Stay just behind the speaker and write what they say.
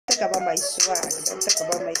talk about my swag. Don't talk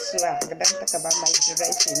about my swag. Don't talk about my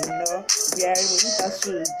dressing. Wearing winter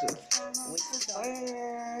suit with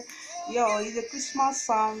yo, it's a Christmas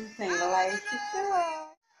something like.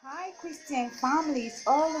 Hi, Christian families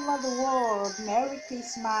all over the world. Merry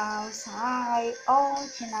Christmas. Hi, all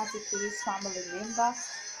Chinasiki's family member.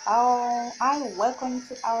 I welcome you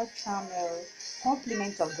to our channel.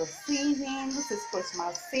 Compliment of the season. This is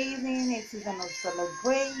Christmas season, a season of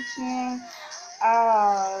celebration.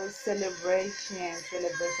 Celebration.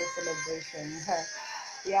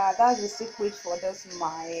 Yeah, that's the secret for this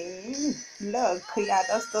my look. Yeah,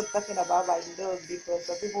 don't start talking about my look because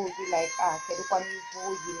some people will be like, can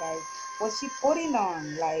you like what's she putting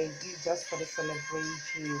on? Like you just for the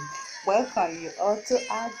celebration. Welcome you all to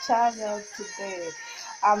our channel today.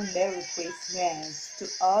 Merry Christmas to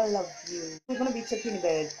all of you. We're gonna be talking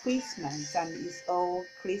about Christmas and it's all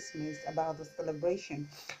Christmas about the celebration.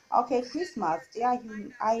 Okay, Christmas. Yeah,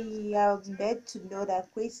 I made to know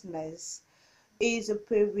that Christmas is a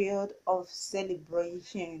period of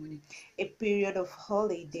celebration, a period of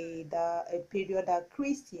holiday, a period that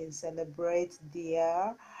Christians celebrate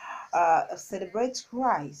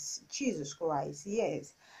Christ, Jesus Christ.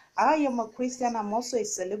 Yes, I am a Christian. I'm also a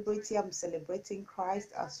celebrity. I'm celebrating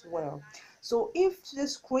Christ as well. So, if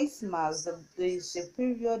this Christmas is a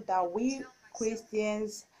period that we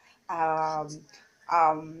Christians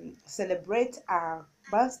um, celebrate our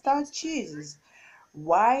Master Jesus,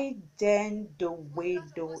 why then do we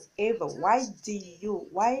do evil? Why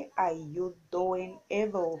are you doing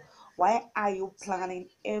evil? Why are you planning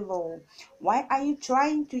evil? Why are you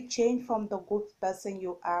trying to change from the good person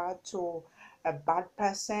you are to a bad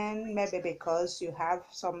person? Maybe because you have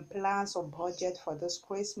some plans or budget for this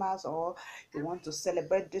Christmas, or you want to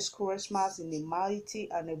celebrate this Christmas in a mighty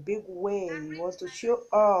and a big way. You want to show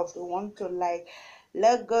off, you want to like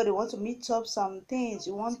let God, you want to meet up some things,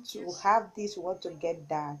 you want to have this, you want to get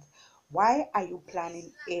that. Why are you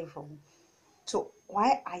planning evil? So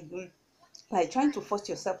why are you like trying to force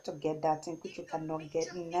yourself to get that thing which you cannot get?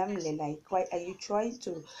 Namely, like why are you trying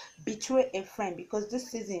to betray a friend? Because this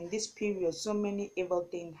season, this period, so many evil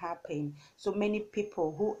things happen. So many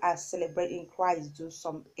people who are celebrating Christ do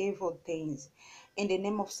some evil things in the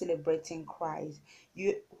name of celebrating Christ.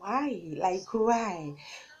 You why? Like why?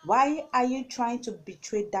 Why are you trying to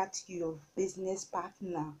betray that your business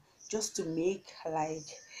partner just to make like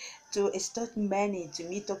to extort money to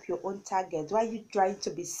meet up your own target? Why are you trying to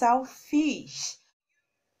be selfish?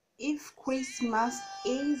 If Christmas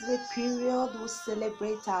is a period we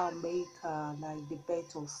celebrate our Maker, like the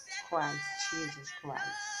birth of Christ, Jesus Christ,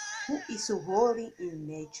 who is holy in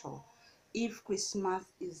nature. If Christmas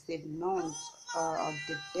is the month of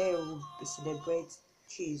the day we celebrate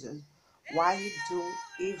Jesus, why do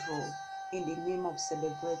evil in the name of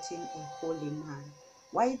celebrating a holy man?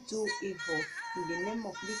 Why do evil in the name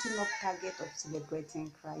of meeting up target of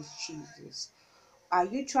celebrating Christ Jesus? Are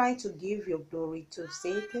you trying to give your glory to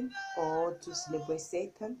Satan, or to celebrate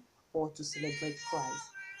Satan, or to celebrate Christ?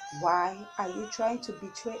 Why are you trying to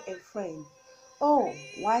betray a friend? Oh,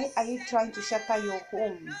 why are you trying to shatter your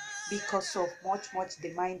home because of much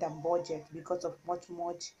demand and budget, because of much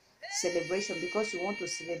celebration, because you want to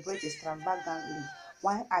celebrate extravagantly?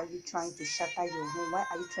 Why are you trying to shatter your home? Why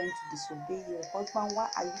are you trying to disobey your husband? Why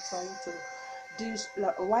are you trying to do?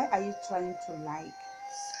 Why are you trying to like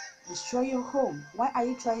destroy your home? Why are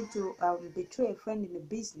you trying to betray a friend in a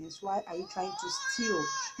business? Why are you trying to steal?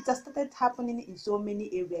 It has started happening in so many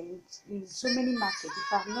areas, in so many markets.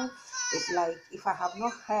 If I have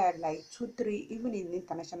not heard like 2 3, even in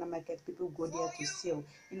international market, people go there to steal.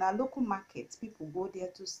 In our local markets, people go there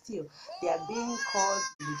to steal. They are being called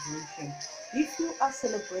liberation. If you are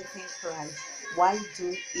celebrating Christ, why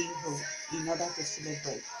do evil in order to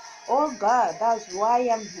celebrate? Oh God, that's why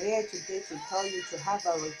I'm here today to tell you to have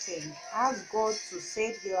a routine. Ask God to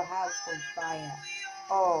set your heart on fire.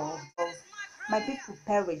 My people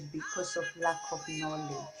perish because of lack of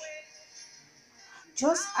knowledge.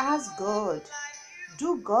 Just ask God.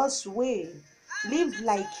 Do God's way. Live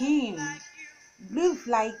like Him. Live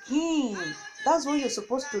like Him. That's what you're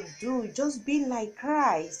supposed to do. Just be like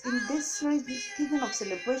Christ. In this season of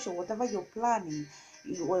celebration, whatever you're planning,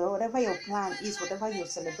 whatever your plan is, whatever you're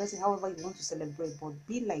celebrating, however you want to celebrate, but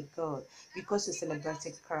be like God because you're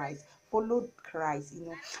celebrating Christ. Follow Christ,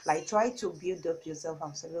 like try to build up yourself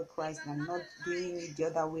and celebrate Christ and not doing it the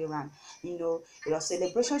other way around. Your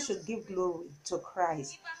celebration should give glory to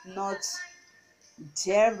Christ, not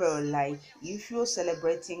devil. Like if you're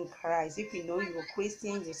celebrating Christ, if you know you're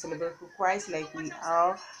Christian, you celebrate Christ like we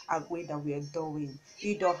are agree that we are doing.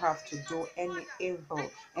 You don't have to do any evil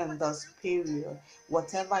in this period.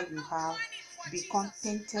 Whatever you have, be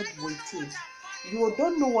contented with it. You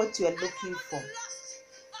don't know what you are looking for.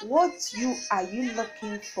 What you are you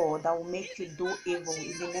looking for that will make you do evil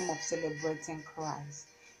in the name of celebrating Christ?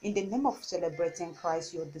 In the name of celebrating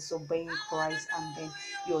Christ, you're disobeying Christ, and then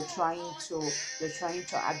you're trying to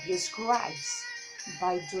abuse Christ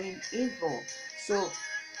by doing evil. So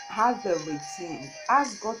have a routine.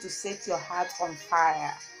 Ask God to set your heart on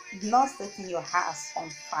fire, not setting your house on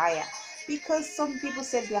fire. Because some people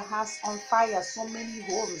set their house on fire, so many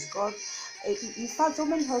homes, God, in fact, so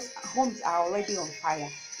many homes are already on fire.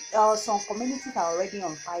 Some communities are already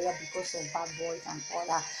on fire because of bad boys and all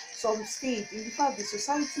that. Some states, in fact, the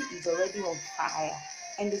society is already on fire.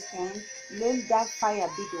 Understand? Let that fire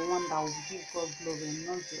be the one that will give God glory,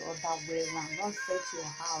 not the other way around. Don't set your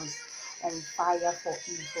house on fire for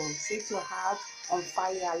evil. Set your heart on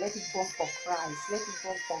fire. Let it burn for Christ. Let it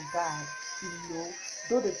burn for God. You know,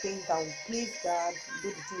 do the things that will please God. Do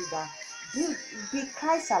the things that be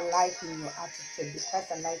Christ alike in your attitude. Be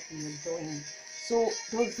Christ alike in your doing. So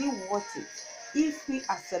does it worth it? If we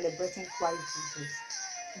are celebrating Christ Jesus,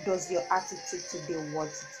 does your attitude today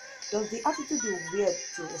worth it? Does the attitude you wear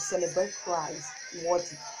to celebrate Christ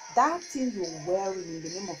worth it? That thing you're wearing in the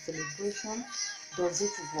name of celebration, does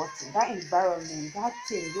it worth it? That environment, that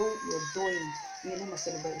thing you're doing in the name of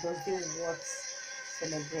celebration, does it worth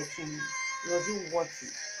celebrating? Does it worth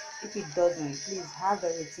it? If it doesn't, please have a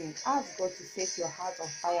routine. Ask God to set your heart on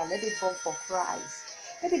fire. Let it burn for Christ.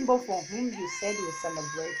 Let it burn for whom you said you're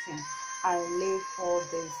celebrating. And leave all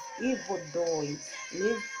this evil doing.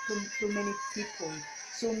 Leave too many people.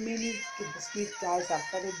 So many street guys have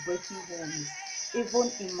started breaking homes.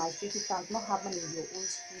 Even in my street, it has not happened in your own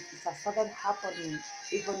street. It has started happening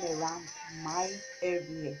even around my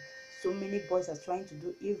area. So many boys are trying to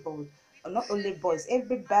do evil. Not only boys,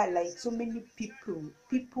 everybody, like so many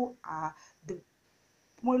people are the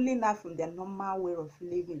pulling out from their normal way of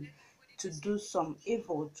living to do some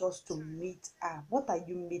evil just to meet up. What are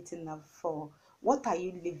you meeting up for? What are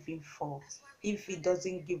you living for? If it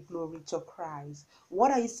doesn't give glory to Christ,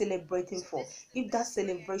 what are you celebrating for? If that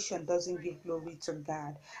celebration doesn't give glory to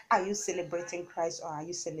God, are you celebrating Christ or are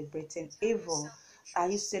you celebrating evil?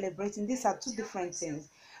 Are you celebrating? These are two different things.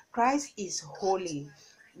 Christ is holy,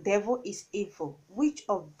 devil is evil. Which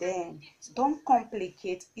of them? Don't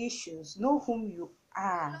complicate issues. Know whom you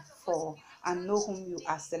are for and know whom you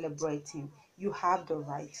are celebrating. You have the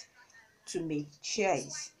right to make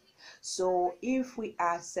choice. So if we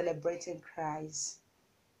are celebrating Christ,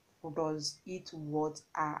 does it worth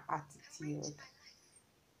our attitude?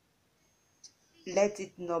 Let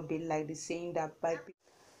it not be like the saying that by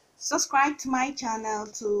subscribe to my channel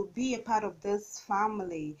to be a part of this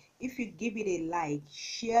family. If you give it a like,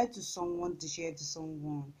 share to someone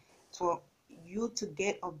for you to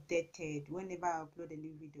get updated whenever I upload a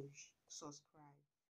new video. Subscribe.